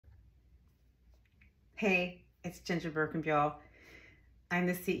Hey, it's Ginger Birkenbuell. I'm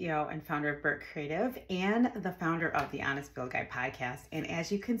the CEO and founder of Burke Creative and the founder of the Honest Build Guide podcast. And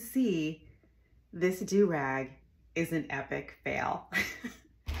as you can see, this do-rag is an epic fail.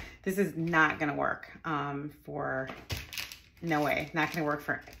 This is not gonna work no way, not gonna work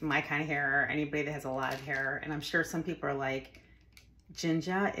for my kind of hair or anybody that has a lot of hair. And I'm sure some people are like,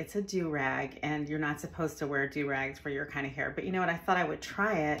 Ginger, it's a do-rag and you're not supposed to wear do-rags for your kind of hair. But you know what, I thought I would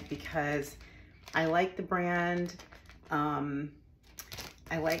try it because I like the brand. I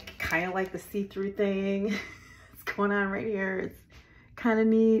kind of like the see-through thing. It's going on right here. It's kind of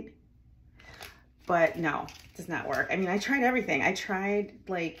neat, but no, it does not work. I mean, I tried everything. I tried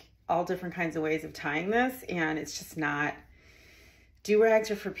like all different kinds of ways of tying this, and it's just not.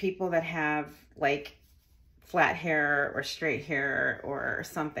 Do-rags are for people that have like flat hair or straight hair or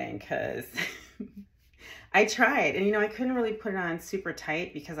something, because I tried and, you know, I couldn't really put it on super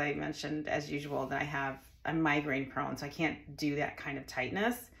tight because I mentioned, as usual, that I'm migraine prone, so I can't do that kind of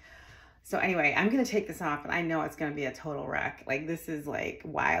tightness. So anyway, I'm going to take this off and I know it's going to be a total wreck. Like, this is like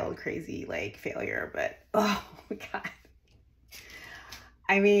wild, crazy, like failure, but oh my God.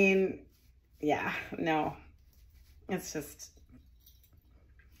 I mean, yeah, no, it's just,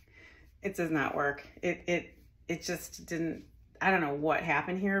 it does not work. It just didn't, I don't know what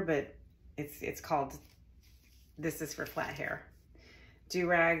happened here, but it's called, this is for flat hair.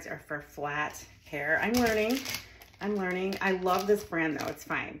 Do-rags are for flat hair. I'm learning. I love this brand though, it's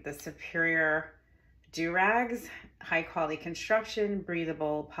fine. The Superior do-rags, high quality construction,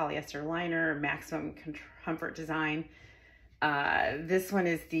 breathable polyester liner, maximum comfort design. This one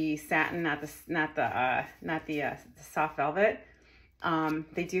is the satin, not the soft velvet.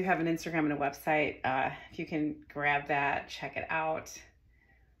 They do have an Instagram and a website. If you can grab that, check it out.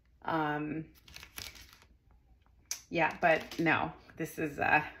 Yeah, but no, this is,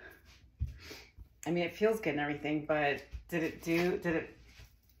 I mean, it feels good and everything, but does it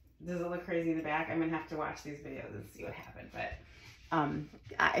look crazy in the back? I'm gonna have to watch these videos and see what happened. But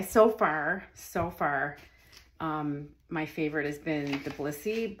so far, my favorite has been the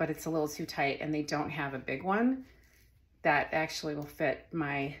Blissy, but it's a little too tight and they don't have a big one that actually will fit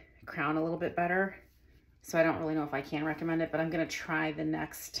my crown a little bit better. So I don't really know if I can recommend it, but I'm gonna try the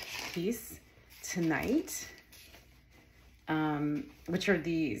next piece tonight, which are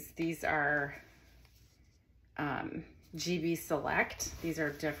these. These are GB Select. These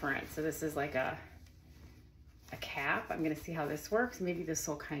are different. So this is like a cap. I'm gonna see how this works. Maybe this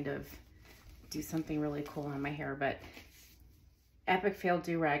will kind of do something really cool on my hair, but epic fail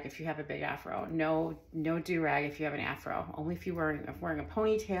do-rag if you have a big afro. No do-rag if you have an afro. Only if you're wearing a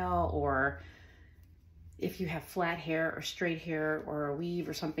ponytail, or if you have flat hair or straight hair or a weave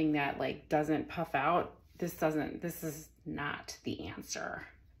or something that like doesn't puff out. This is not the answer.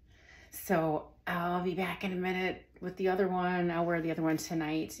 So I'll be back in a minute with the other one. I'll wear the other one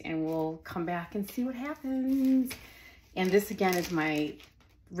tonight and we'll come back and see what happens. And this again is my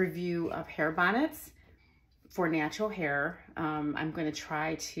review of hair bonnets for natural hair. I'm going to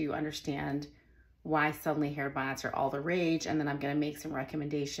try to understand why suddenly hair bonnets are all the rage, and then I'm going to make some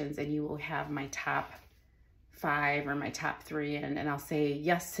recommendations, and you will have my top 5 or my top 3, and I'll say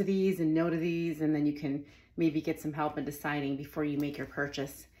yes to these and no to these, and then you can maybe get some help in deciding before you make your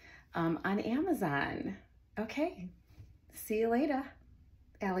purchase on Amazon. Okay, see you later,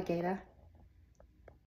 alligator.